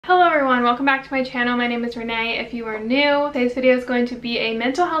Hello everyone, welcome back to my channel. My name is Renee. If you are new, today's video is going to be a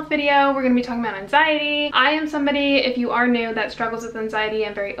mental health video. We're going to be talking about anxiety. I am somebody, if you are new, that struggles with anxiety.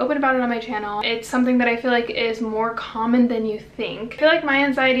 I'm very open about it on my channel. It's something that I feel like is more common than you think. I feel like my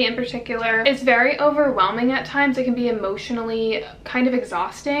anxiety in particular is very overwhelming at times. It can be emotionally kind of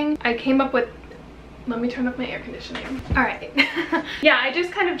exhausting. I came up with let me turn up my air conditioning. All right. Yeah, I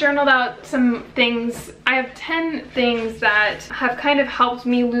just kind of journaled out some things. I have 10 things that have kind of helped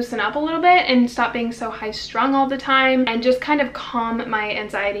me loosen up a little bit and stop being so high-strung all the time and just kind of calm my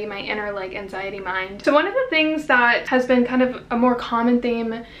anxiety, my inner like anxiety mind. So one of the things that has been kind of a more common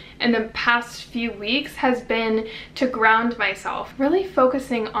theme in the past few weeks has been to ground myself, really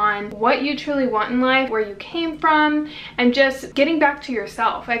focusing on what you truly want in life, where you came from, and just getting back to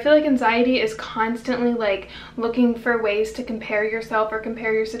yourself. I feel like anxiety is constantly like looking for ways to compare yourself or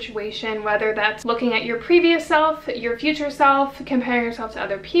compare your situation, whether that's looking at your previous self, your future self, comparing yourself to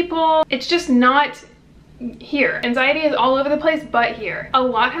other people. It's just not here. Anxiety is all over the place but here. A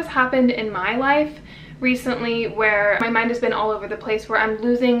lot has happened in my life recently where my mind has been all over the place, where I'm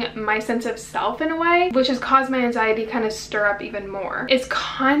losing my sense of self in a way, which has caused my anxiety to kind of stir up even more. It's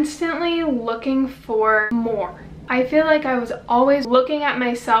constantly looking for more. I feel like I was always looking at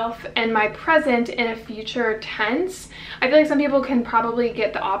myself and my present in a future tense. I feel like some people can probably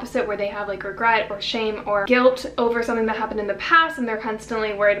get the opposite, where they have like regret or shame or guilt over something that happened in the past and they're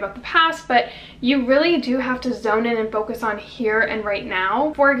constantly worried about the past, but you really do have to zone in and focus on here and right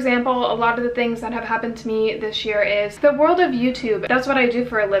now. For example, a lot of the things that have happened to me this year is the world of YouTube. That's what I do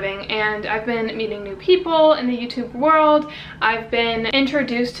for a living, and I've been meeting new people in the YouTube world. I've been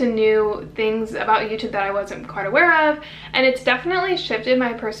introduced to new things about YouTube that I wasn't quite aware of, and it's definitely shifted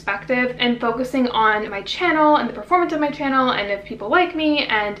my perspective and focusing on my channel and the performance of my channel and if people like me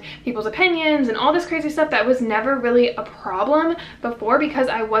and people's opinions and all this crazy stuff that was never really a problem before because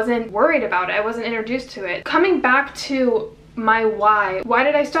I wasn't worried about it. I wasn't introduced to it. Coming back to my why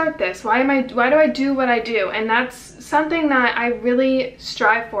did I start this? Why do I do what I do? And that's something that I really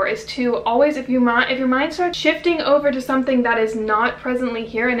strive for, is to always, if your mind starts shifting over to something that is not presently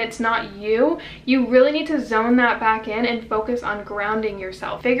here and it's not you, you really need to zone that back in and focus on grounding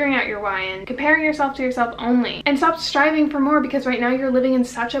yourself, figuring out your why and comparing yourself to yourself only, and stop striving for more, because right now you're living in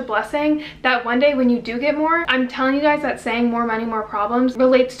such a blessing that one day when you do get more, I'm telling you guys that saying more money, more problems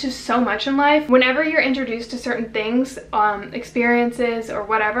relates to so much in life. Whenever you're introduced to certain things, experiences or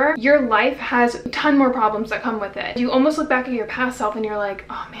whatever, your life has a ton more problems that come with it. You almost look back at your past self and you're like,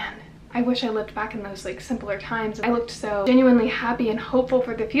 oh man, I wish I lived back in those like simpler times. I looked so genuinely happy and hopeful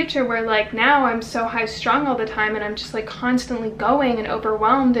for the future, where like now I'm so high strung all the time and I'm just like constantly going and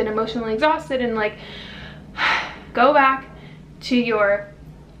overwhelmed and emotionally exhausted. And like, go back to your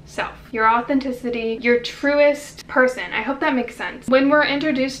self, your authenticity, your truest person. I hope that makes sense. When we're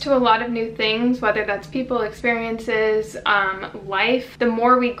introduced to a lot of new things, whether that's people, experiences, life, the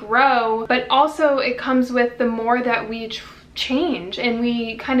more we grow, but also it comes with the more that we change and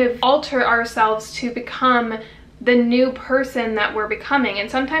we kind of alter ourselves to become the new person that we're becoming. And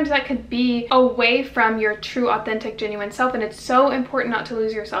sometimes that could be away from your true, authentic, genuine self. And it's so important not to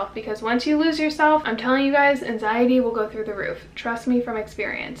lose yourself, because once you lose yourself, I'm telling you guys, anxiety will go through the roof. Trust me from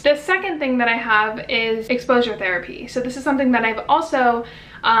experience. The second thing that I have is exposure therapy. So this is something that I've also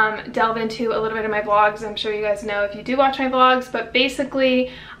delve into a little bit in my vlogs. I'm sure you guys know if you do watch my vlogs, but basically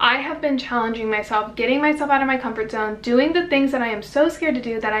I have been challenging myself, getting myself out of my comfort zone, doing the things that I am so scared to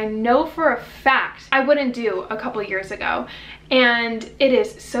do that I know for a fact I wouldn't do a couple years ago. And it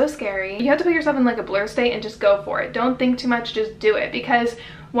is so scary. You have to put yourself in like a blur state and just go for it. Don't think too much, just do it, because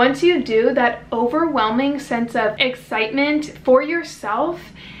once you do, that overwhelming sense of excitement for yourself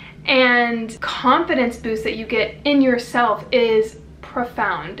and confidence boost that you get in yourself is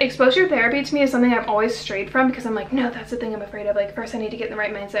profound. Exposure therapy to me is something I've always strayed from, because I'm like, no, that's the thing I'm afraid of. Like, first I need to get in the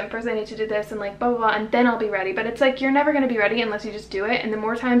right mindset, and first I need to do this, and like blah blah blah, and then I'll be ready. But it's like, you're never going to be ready unless you just do it. And the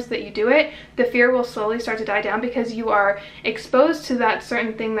more times that you do it, the fear will slowly start to die down, because you are exposed to that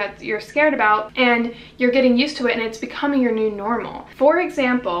certain thing that you're scared about and you're getting used to it, and it's becoming your new normal. For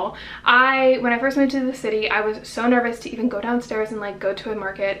example, when I first moved to the city, I was so nervous to even go downstairs and like go to a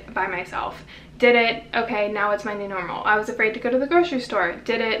market by myself. Did it, okay, now it's my new normal. I was afraid to go to the grocery store.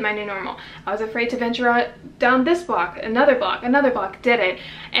 Did it, my new normal. I was afraid to venture out down this block, another block, did it.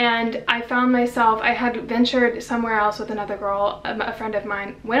 And I found myself, I had ventured somewhere else with another girl, a friend of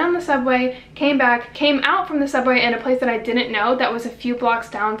mine, went on the subway, came back, came out from the subway in a place that I didn't know that was a few blocks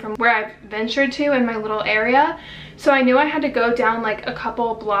down from where I've ventured to in my little area. So I knew I had to go down like a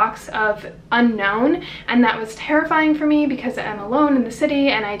couple blocks of unknown, and that was terrifying for me because I'm alone in the city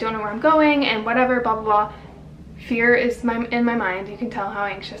and I don't know where I'm going and whatever, blah, blah, blah. Fear is in my mind. You can tell how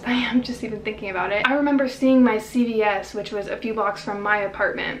anxious I am just even thinking about it. I remember seeing my CVS, which was a few blocks from my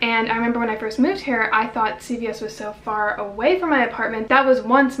apartment. And I remember when I first moved here, I thought CVS was so far away from my apartment. That was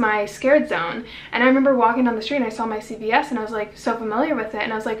once my scared zone. And I remember walking down the street and I saw my CVS and I was like so familiar with it.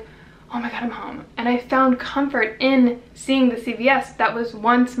 And I was like, oh my God, I'm home. And I found comfort in seeing the CVS that was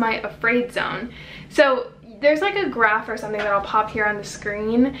once my afraid zone. So there's like a graph or something that I'll pop here on the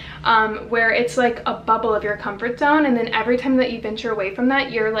screen where it's like a bubble of your comfort zone, and then every time that you venture away from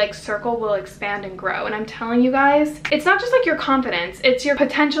that, your like circle will expand and grow. And I'm telling you guys, it's not just like your confidence, it's your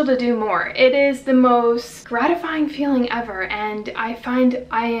potential to do more. It is the most gratifying feeling ever, and I find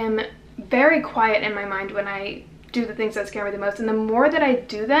I am very quiet in my mind when I do the things that scare me the most, and the more that I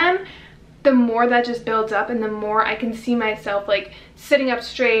do them, the more that just builds up, and the more I can see myself like sitting up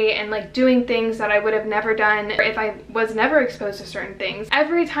straight and like doing things that I would have never done if I was never exposed to certain things.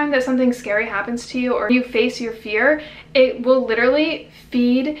 Every time that something scary happens to you or you face your fear, it will literally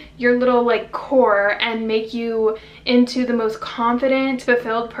feed your little like core and make you into the most confident,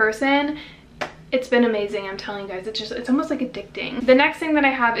 fulfilled person. It's been amazing, I'm telling you guys. It's almost like addicting. The next thing that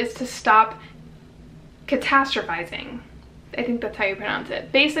I have is to stop catastrophizing. I think that's how you pronounce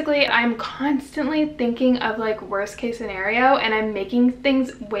it. Basically, I'm constantly thinking of like worst case scenario, and I'm making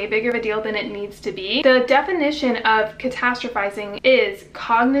things way bigger of a deal than it needs to be. The definition of catastrophizing is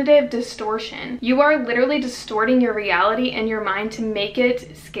cognitive distortion. You are literally distorting your reality in your mind to make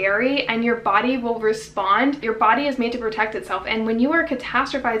it scary, and your body will respond. Your body is made to protect itself, and when you are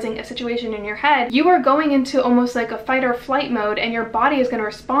catastrophizing a situation in your head, you are going into almost like a fight or flight mode, and your body is going to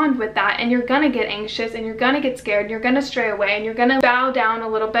respond with that, and you're gonna get anxious, and you're gonna get scared, and you're gonna stray away, and you're gonna bow down a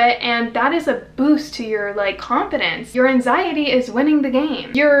little bit, and that is a boost to your like confidence. Your anxiety is winning the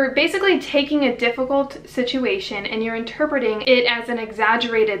game. You're basically taking a difficult situation and you're interpreting it as an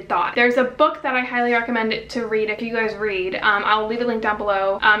exaggerated thought. There's a book that I highly recommend to read if you guys read. I'll leave a link down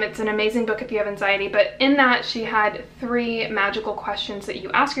below. It's an amazing book if you have anxiety, but in that she had 3 magical questions that you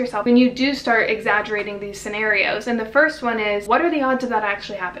ask yourself when you do start exaggerating these scenarios. And the first one is, what are the odds of that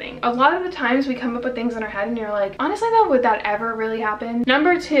actually happening? A lot of the times we come up with things in our head and you're like, honestly though, would that ever really happen?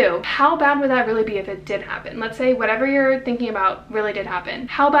 Number 2, how bad would that really be if it did happen? Let's say whatever you're thinking about really did happen.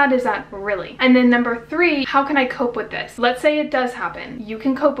 How bad is that really? And then number 3, how can I cope with this? Let's say it does happen. You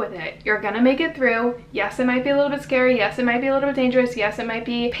can cope with it. You're gonna make it through. Yes, it might be a little bit scary. Yes, it might be a little bit dangerous. Yes, it might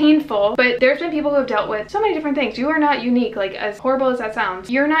be painful, but there's been people who have dealt with so many different things. You are not unique. Like, as horrible as that sounds,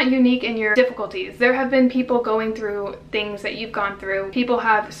 you're not unique in your difficulties. There have been people going through things that you've gone through. People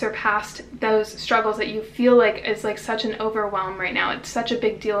have surpassed those struggles that you feel like is like such an overwhelm right now. It's such a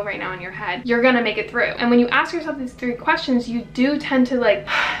big deal right now in your head. You're gonna make it through. And when you ask yourself these 3 questions, you do tend to like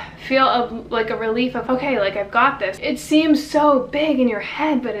feel like a relief of, okay, like I've got this. It seems so big in your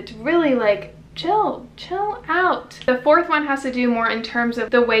head, but it's really like, chill out. The 4th one has to do more in terms of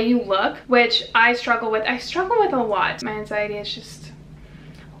the way you look, which I struggle with. I struggle with a lot. My anxiety is just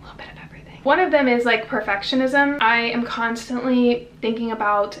a little bit of everything. One of them is like perfectionism. I am constantly thinking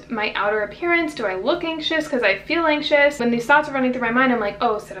about my outer appearance. Do I look anxious because I feel anxious? When these thoughts are running through my mind, I'm like,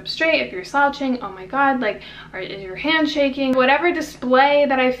 oh, sit up straight. If you're slouching, oh my God, like, is your hand shaking? Whatever display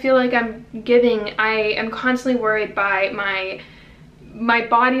that I feel like I'm giving, I am constantly worried by my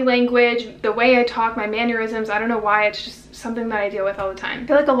body language, the way I talk, my mannerisms. I don't know why, it's just something that I deal with all the time. I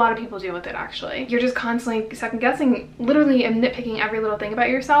feel like a lot of people deal with it actually. You're just constantly second guessing, literally, and nitpicking every little thing about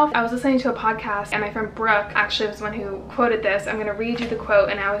yourself. I was listening to a podcast and my friend Brooke actually was the one who quoted this. I'm gonna read you the quote,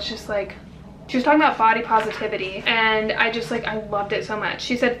 and I was just like, she was talking about body positivity, and I loved it so much.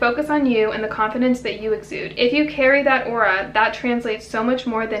 She said, focus on you and the confidence that you exude. If you carry that aura, that translates so much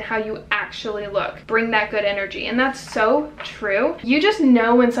more than how you actually look. Bring that good energy. And that's so true. You just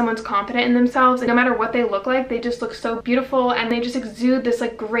know when someone's confident in themselves, and no matter what they look like, they just look so beautiful and they just exude this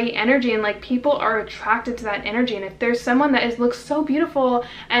like great energy, and like people are attracted to that energy. And if there's someone that looks so beautiful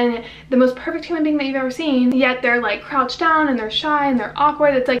and the most perfect human being that you've ever seen, yet they're like crouched down and they're shy and they're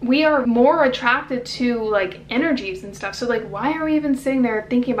awkward, it's like we are more attracted to like energies and stuff. So like, why are we even sitting there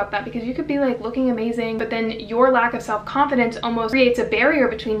thinking about that? Because you could be like looking amazing, but then your lack of self-confidence almost creates a barrier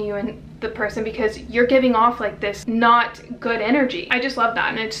between you and the person, because you're giving off like this not good energy. I just love that,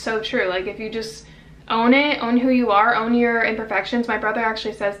 and it's so true. Like, if you just own it, own who you are, own your imperfections. My brother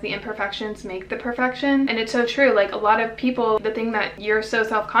actually says the imperfections make the perfection, and it's so true. Like, a lot of people, the thing that you're so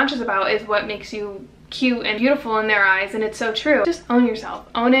self-conscious about is what makes you cute and beautiful in their eyes, and it's so true. Just own yourself,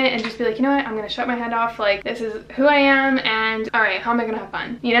 own it, and just be like, you know what, I'm gonna shut my head off, like, this is who I am, and all right, how am I gonna have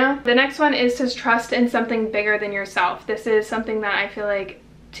fun, you know? The next one is to trust in something bigger than yourself. This is something that I feel like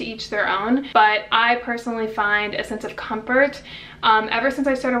to each their own, but I personally find a sense of comfort. Ever since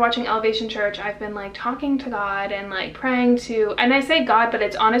I started watching Elevation Church, I've been like talking to God and like praying to, and I say God, but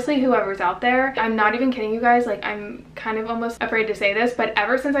it's honestly whoever's out there. I'm not even kidding you guys, like I'm kind of almost afraid to say this, but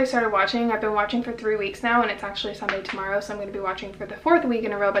ever since I started watching, I've been watching for 3 weeks now, and it's actually Sunday tomorrow, so I'm going to be watching for the 4th week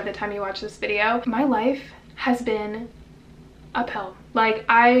in a row by the time you watch this video. My life has been uphill. Like,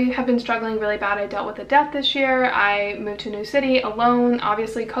 I have been struggling really bad. I dealt with a death this year. I moved to a new city alone,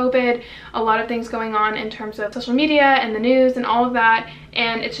 obviously COVID, a lot of things going on in terms of social media and the news and all of that.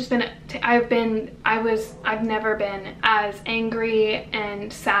 And it's just been, I've never been as angry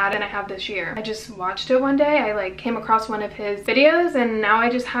and sad than I have this year. I just watched it one day. I like came across one of his videos, and now I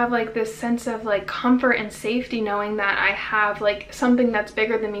just have like this sense of like comfort and safety knowing that I have like something that's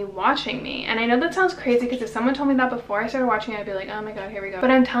bigger than me watching me. And I know that sounds crazy, because if someone told me that before I started watching it, I'd be like, oh my God, here we go. But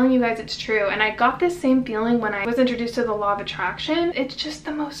I'm telling you guys, it's true. And I got this same feeling when I was introduced to the law of attraction. It's just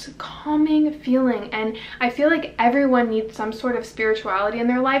the most calming feeling. And I feel like everyone needs some sort of spirituality in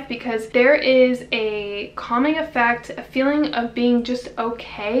their life, because there is a calming effect, a feeling of being just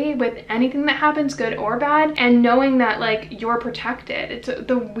okay with anything that happens, good or bad, and knowing that like you're protected. It's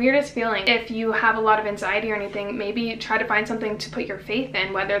the weirdest feeling. If you have a lot of anxiety or anything, maybe try to find something to put your faith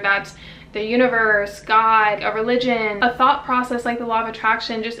in, whether that's the universe, God, a religion, a thought process like the law of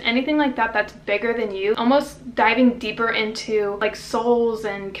attraction, just anything like that that's bigger than you. Almost diving deeper into like souls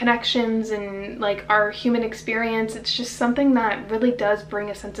and connections and like our human experience. It's just something that really does bring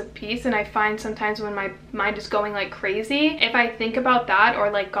a sense of peace. And I find sometimes when my mind is going like crazy, if I think about that or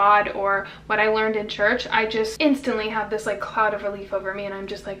like God or what I learned in church, I just instantly have this like cloud of relief over me, and I'm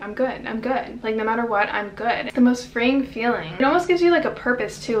just like, I'm good. Like no matter what, I'm good. It's the most freeing feeling. It almost gives you like a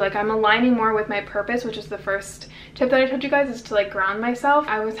purpose too. Like I'm aligned more with my purpose, which is the first tip that I told you guys, is to like ground myself.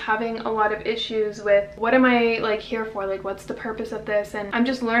 I was having a lot of issues with what am I like here for, like what's the purpose of this, and I'm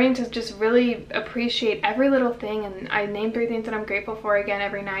just learning to just really appreciate every little thing. And I name 3 things that I'm grateful for again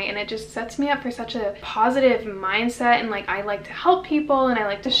every night, and it just sets me up for such a positive mindset. And like I like to help people, and I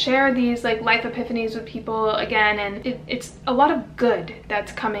like to share these like life epiphanies with people again, and it's a lot of good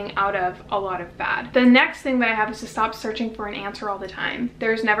that's coming out of a lot of bad. The next thing that I have is to stop searching for an answer all the time.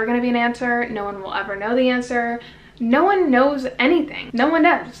 There's never going to be an answer. No one will ever know the answer. No one knows anything. No one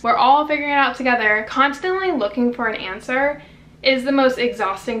does. We're all figuring it out together. Constantly looking for an answer is the most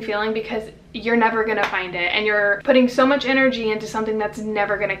exhausting feeling, because you're never gonna find it, and you're putting so much energy into something that's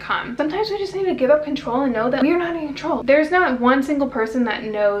never gonna come. Sometimes we just need to give up control and know that we are not in control. There's not one single person that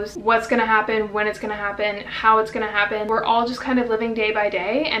knows what's gonna happen, when it's gonna happen, how it's gonna happen. We're all just kind of living day by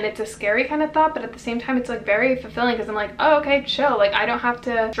day, and it's a scary kind of thought, but at the same time it's like very fulfilling, because I'm like, oh okay, chill. Like I don't have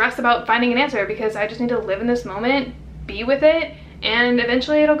to stress about finding an answer, because I just need to live in this moment, be with it, and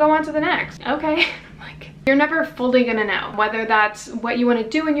eventually it'll go on to the next. Okay. You're never fully gonna know whether that's what you want to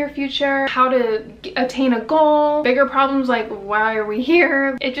do in your future, how to attain a goal, bigger problems like why are we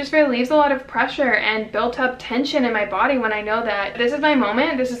here. It just relieves a lot of pressure and built up tension in my body when I know that this is my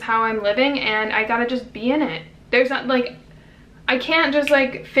moment, this is how I'm living, and I gotta just be in it. There's not like, I can't just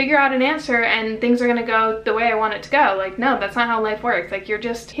like figure out an answer and things are gonna go the way I want it to go. Like no, that's not how life works. Like you're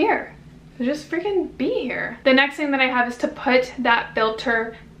just here. Just freaking be here. The next thing that I have is to put that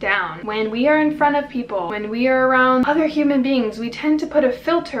filter down. When we are in front of people, when we are around other human beings, we tend to put a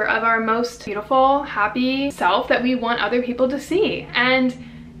filter of our most beautiful, happy self that we want other people to see. And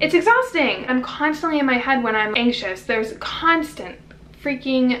it's exhausting. I'm constantly in my head when I'm anxious. There's constant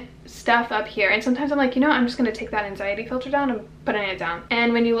freaking stuff up here. And sometimes I'm like, you know, I'm just gonna take that anxiety filter down and putting it down.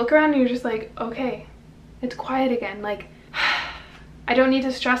 And when you look around, you're just like, okay, it's quiet again. Like, I don't need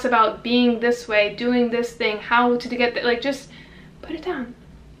to stress about being this way, doing this thing, how to get that. Like, just put it down.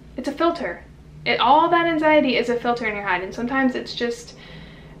 It's a filter. All that anxiety is a filter in your head, and sometimes it's just,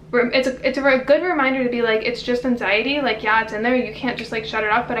 it's a good reminder to be like, it's just anxiety. Like, yeah, it's in there. You can't just like shut it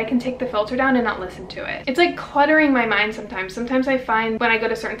off, but I can take the filter down and not listen to it. It's like cluttering my mind sometimes. Sometimes I find when I go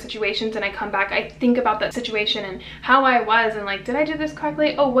to certain situations and I come back, I think about that situation and how I was, and like, did I do this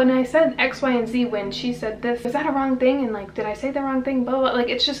correctly? Oh, when I said X, Y, and Z, when she said this, was that a wrong thing? And like, did I say the wrong thing? Blah, blah. Like,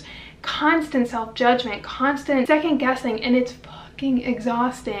 it's just constant self-judgment, constant second guessing, and it's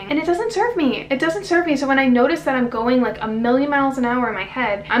exhausting, and it doesn't serve me. It doesn't serve me. So when I notice that I'm going like a million miles an hour in my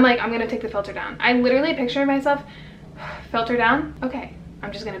head, I'm like, I'm gonna take the filter down. I literally picture myself, filter down. Okay,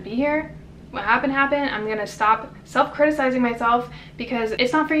 I'm just gonna be here. what happened happened. I'm gonna stop self-criticizing myself because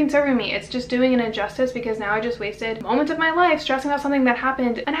it's not freaking serving me. It's just doing an injustice because now I just wasted moments of my life stressing out something that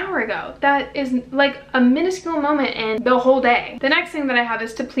happened an hour ago. That is like a minuscule moment in the whole day. The next thing that I have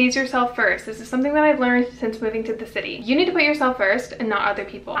is to please yourself first. This is something that I've learned since moving to the city. You need to put yourself first and not other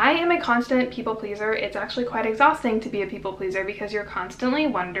people. I am a constant people pleaser. It's actually quite exhausting to be a people pleaser because you're constantly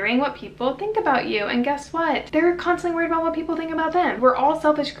wondering what people think about you, and guess what? They're constantly worried about what people think about them. We're all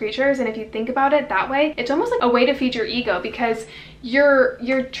selfish creatures, and if you think about it that way, it's almost like a way to feed your ego because you're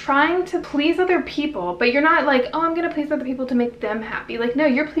trying to please other people, but you're not like, oh, I'm gonna please other people to make them happy. Like, no,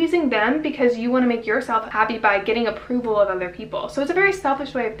 you're pleasing them because you want to make yourself happy by getting approval of other people. So it's a very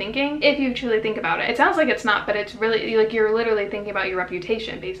selfish way of thinking if you truly think about it. It sounds like it's not, but it's really like you're literally thinking about your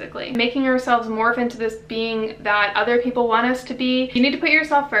reputation, basically. Making ourselves morph into this being that other people want us to be. You need to put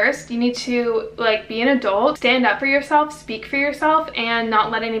yourself first. You need to like be an adult, stand up for yourself, speak for yourself, and not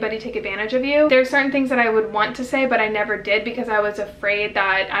let anybody take advantage of you. There's certain things that I would want to say, but I never did because I was afraid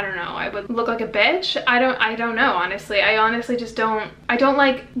that, I don't know, I would look like a bitch. I don't know, honestly. I honestly just I don't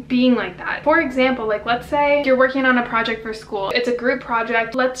like being like that. For example, like let's say you're working on a project for school. It's a group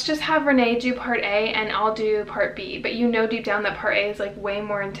project. Let's just have Renee do part A and I'll do part B, but you know deep down that part A is like way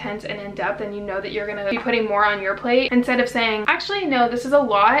more intense and in depth, and you know that you're gonna be putting more on your plate. Instead of saying, actually no, this is a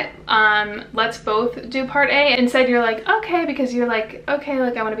lot, let's both do part A. Instead you're like, okay, because you're like, okay,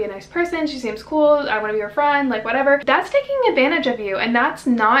 like I want to be a nice person, she seems cool, I want to be her friend, like whatever. That's taking advantage of you, and that's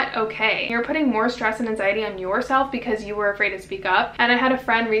not okay. You're putting more stress and anxiety on yourself because you were afraid to speak up. And I had a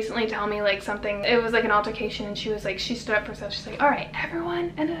friend recently tell me like something, it was like an altercation, and she was like, she stood up for herself, she's like, all right,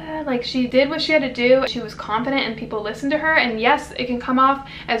 everyone, and like she did what she had to do. She was confident and people listened to her, and yes, it can come off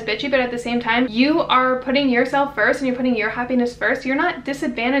as bitchy, but at the same time, you are putting yourself first and you're putting your happiness first. You're not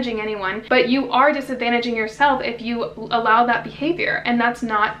disadvantaging anyone, but you are disadvantaging yourself if you allow that behavior, and that's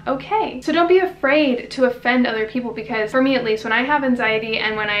not okay. So don't be afraid to offend other people, because for me at least, when I have anxiety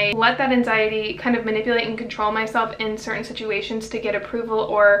and when I let that anxiety kind of manipulate and control myself in certain situations to get approval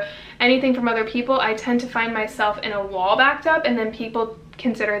or anything from other people, I tend to find myself in a wall backed up, and then people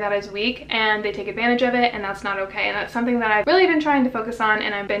consider that as weak and they take advantage of it, and that's not okay. And that's something that I've really been trying to focus on,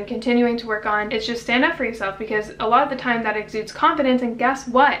 and I've been continuing to work on. It's just stand up for yourself, because a lot of the time that exudes confidence, and guess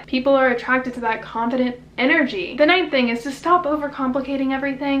what? People are attracted to that confident energy. The ninth thing is to stop overcomplicating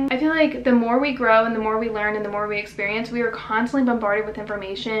everything. I feel like the more we grow and the more we learn and the more we experience, we are constantly bombarded with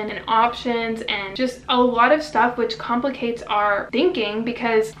information and options and just a lot of stuff which complicates our thinking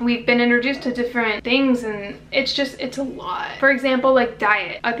because we've been introduced to different things, and it's a lot. For example, like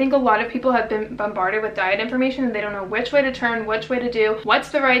diet. I think a lot of people have been bombarded with diet information and they don't know which way to turn, which way to do, what's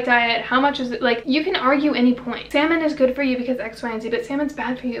the right diet, how much is it. Like, you can argue any point. Salmon is good for you because X, Y, and Z, but salmon's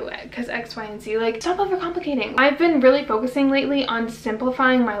bad for you because X, Y, and Z. Like, stop overcomplicating. I've been really focusing lately on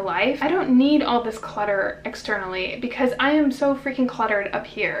simplifying my life. I don't need all this clutter externally because I am so freaking cluttered up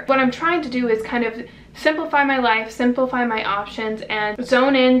here. What I'm trying to do is kind of simplify my life, simplify my options, and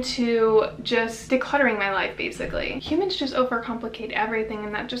zone into just decluttering my life, basically. Humans just overcomplicate everything,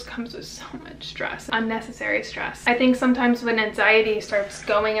 and that just comes with so much stress, unnecessary stress. I think sometimes when anxiety starts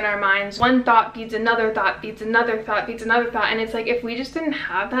going in our minds, one thought feeds another thought, feeds another thought, feeds another thought, and it's like if we just didn't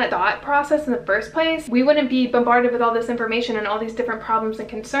have that thought process in the first place, we wouldn't be bombarded with all this information and all these different problems and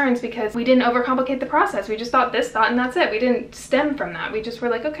concerns because we didn't overcomplicate the process. We just thought this thought and that's it. We didn't stem from that. We just were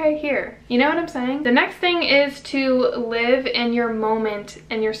like, okay, here. You know what I'm saying? The next thing is to live in your moment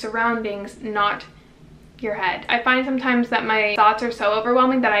and your surroundings, not your head. I find sometimes that my thoughts are so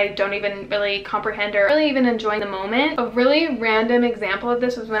overwhelming that I don't even really comprehend or really even enjoy the moment. A really random example of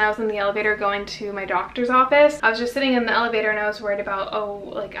this was when I was in the elevator going to my doctor's office. I was just sitting in the elevator and I was worried about,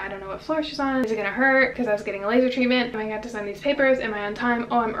 oh, like, I don't know what floor she's on. Is it gonna hurt? Because I was getting a laser treatment. Am I got to sign these papers? Am I on time?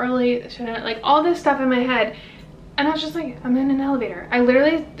 Oh, I'm early. Shouldn't, like, all this stuff in my head. And I was just like, I'm in an elevator. I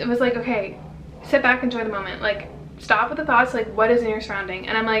literally was like, okay, sit back, enjoy the moment. Like, stop with the thoughts, like, what is in your surrounding?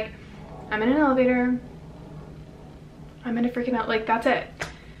 And I'm like, I'm in an elevator. I'm gonna freaking out, like, that's it.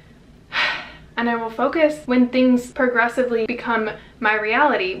 And I will focus when things progressively become my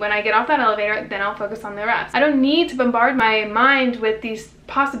reality. When I get off that elevator, then I'll focus on the rest. I don't need to bombard my mind with these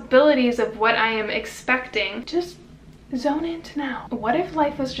possibilities of what I am expecting. Just zone into now. What if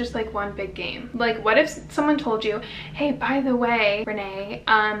life was just like one big game? Like, what if someone told you, hey, by the way, Renee,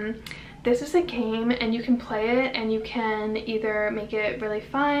 this is a game and you can play it and you can either make it really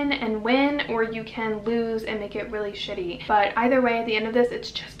fun and win, or you can lose and make it really shitty. But either way, at the end of this,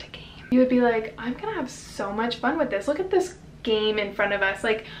 it's just a game. You would be like, I'm gonna have so much fun with this. Look at this game in front of us.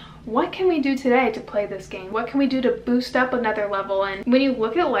 Like, what can we do today to play this game? What can we do to boost up another level? And when you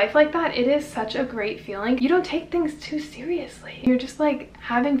look at life like that, it is such a great feeling. You don't take things too seriously. You're just like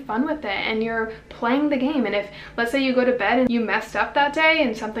having fun with it and you're playing the game. And if, let's say you go to bed and you messed up that day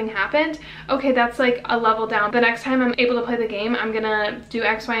and something happened, okay, that's like a level down. The next time I'm able to play the game, I'm gonna do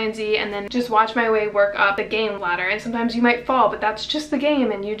X, Y, and Z and then just watch my way work up the game ladder. And sometimes you might fall, but that's just the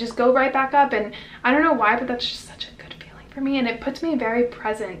game and you just go right back up. And I don't know why, but that's just such a for me, and it puts me very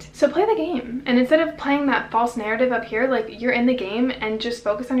present. So play the game, and instead of playing that false narrative up here, like, you're in the game and just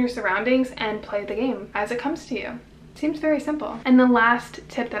focus on your surroundings and play the game as it comes to you. Seems very simple. And the last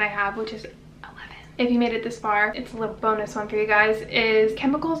tip that I have, which is 11, if you made it this far, it's a little bonus one for you guys, is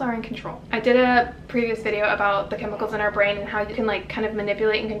chemicals are in control. I did a previous video about the chemicals in our brain and how you can like kind of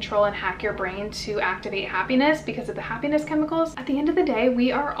manipulate and control and hack your brain to activate happiness because of the happiness chemicals. At the end of the day,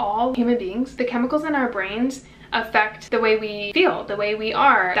 we are all human beings. The chemicals in our brains affect the way we feel, the way we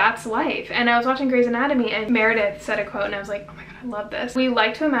are. That's life. And I was watching Grey's Anatomy and Meredith said a quote and I was like, oh my god, I love this. We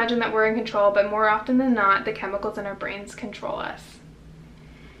like to imagine that we're in control, but more often than not, the chemicals in our brains control us.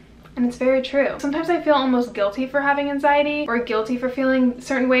 And it's very true. Sometimes I feel almost guilty for having anxiety or guilty for feeling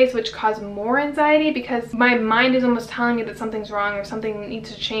certain ways which cause more anxiety because my mind is almost telling me that something's wrong or something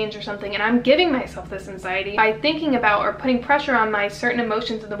needs to change or something, and I'm giving myself this anxiety by thinking about or putting pressure on my certain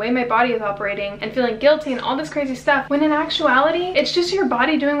emotions and the way my body is operating and feeling guilty and all this crazy stuff, when in actuality it's just your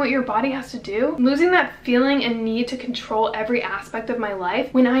body doing what your body has to do. Losing that feeling and need to control every aspect of my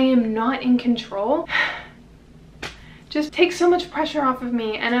life when I am not in control just takes so much pressure off of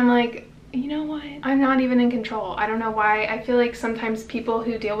me, and I'm like, you know what? I'm not even in control. I don't know why. I feel like sometimes people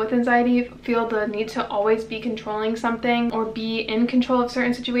who deal with anxiety feel the need to always be controlling something or be in control of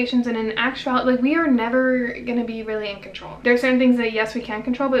certain situations, and in actuality, like, we are never gonna be really in control. There are certain things that yes, we can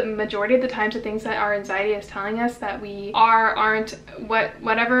control, but majority of the times the things that our anxiety is telling us that we aren't,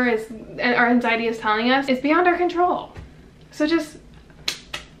 whatever is our anxiety is telling us is beyond our control. So just,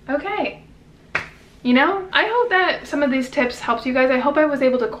 okay. You know, I hope that some of these tips helped you guys. I hope I was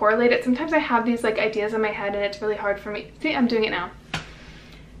able to correlate it. Sometimes I have these like ideas in my head and it's really hard for me. See, I'm doing it now.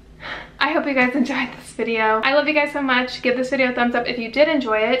 I hope you guys enjoyed this video. I love you guys so much. Give this video a thumbs up if you did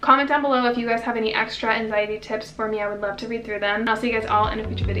enjoy it. Comment down below if you guys have any extra anxiety tips for me. I would love to read through them. I'll see you guys all in a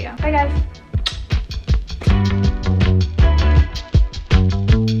future video. Bye guys.